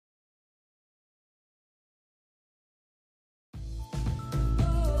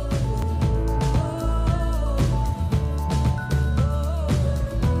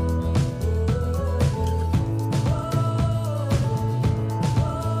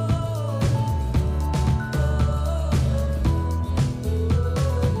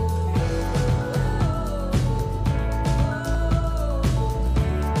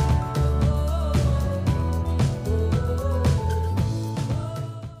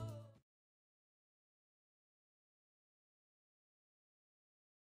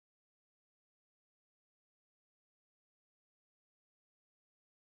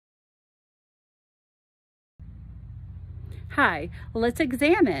Hi, let's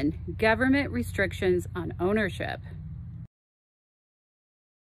examine government restrictions on ownership.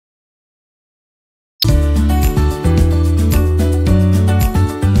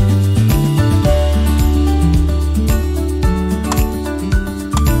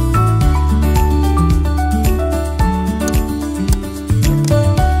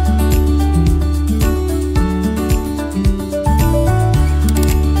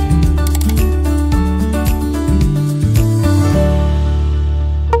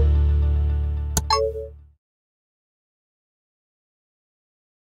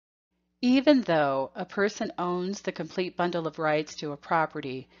 Even though a person owns the complete bundle of rights to a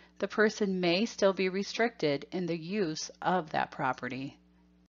property, the person may still be restricted in the use of that property.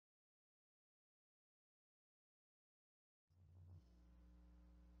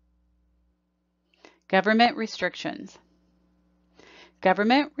 Government restrictions.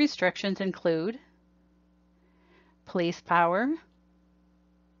 Government restrictions include police power.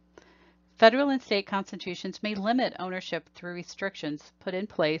 Federal and state constitutions may limit ownership through restrictions put in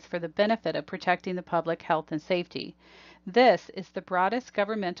place for the benefit of protecting the public health and safety. This is the broadest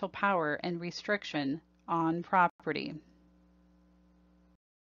governmental power and restriction on property.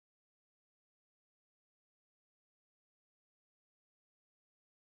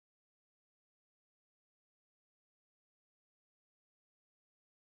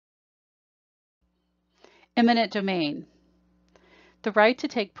 Eminent domain. The right to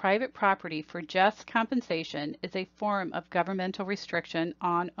take private property for just compensation is a form of governmental restriction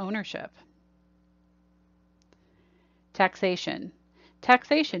on ownership. Taxation.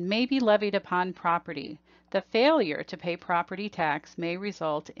 Taxation may be levied upon property. The failure to pay property tax may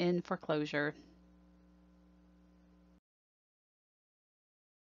result in foreclosure.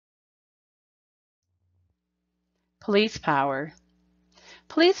 Police power.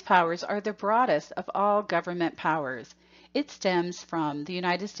 Police powers are the broadest of all government powers. It stems from the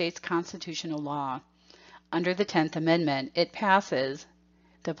United States constitutional law. Under the 10th Amendment, it passes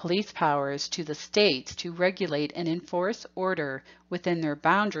the police powers to the states to regulate and enforce order within their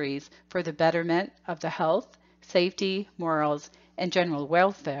boundaries for the betterment of the health, safety, morals, and general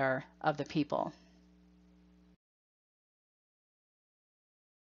welfare of the people.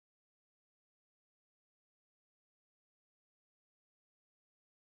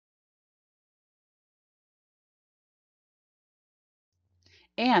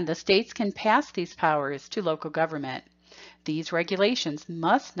 And the states can pass these powers to local government. These regulations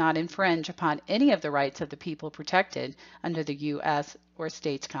must not infringe upon any of the rights of the people protected under the U.S. or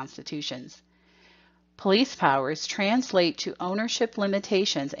states' constitutions. Police powers translate to ownership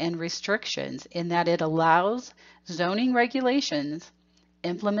limitations and restrictions in that it allows zoning regulations,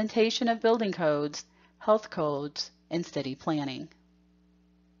 implementation of building codes, health codes, and city planning.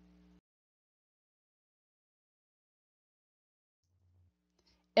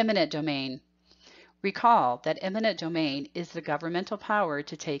 Eminent domain. Recall that eminent domain is the governmental power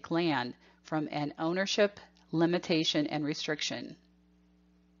to take land from an ownership, limitation, and restriction.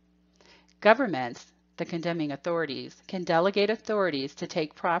 Governments, the condemning authorities, can delegate authorities to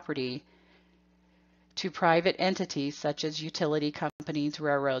take property to private entities such as utility companies,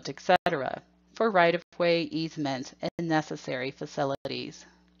 railroads, etc., for right-of-way easements and necessary facilities.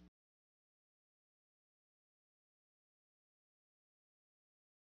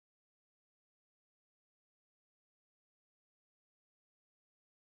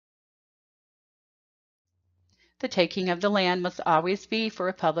 The taking of the land must always be for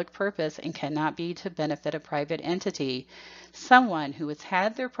a public purpose and cannot be to benefit a private entity. Someone who has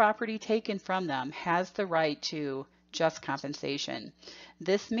had their property taken from them has the right to just compensation.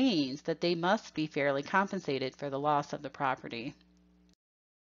 This means that they must be fairly compensated for the loss of the property.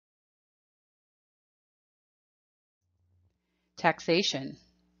 Taxation.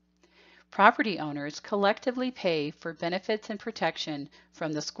 Property owners collectively pay for benefits and protection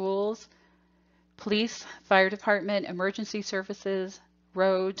from the schools, police, fire department, emergency services,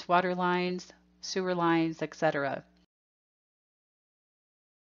 roads, water lines, sewer lines, etc.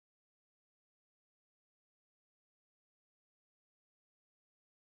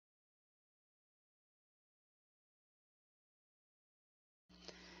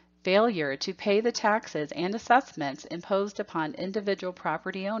 Failure to pay the taxes and assessments imposed upon individual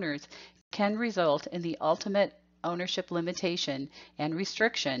property owners can result in the ultimate ownership limitation and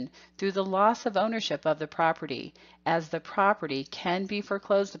restriction through the loss of ownership of the property, as the property can be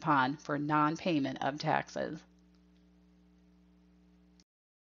foreclosed upon for non-payment of taxes.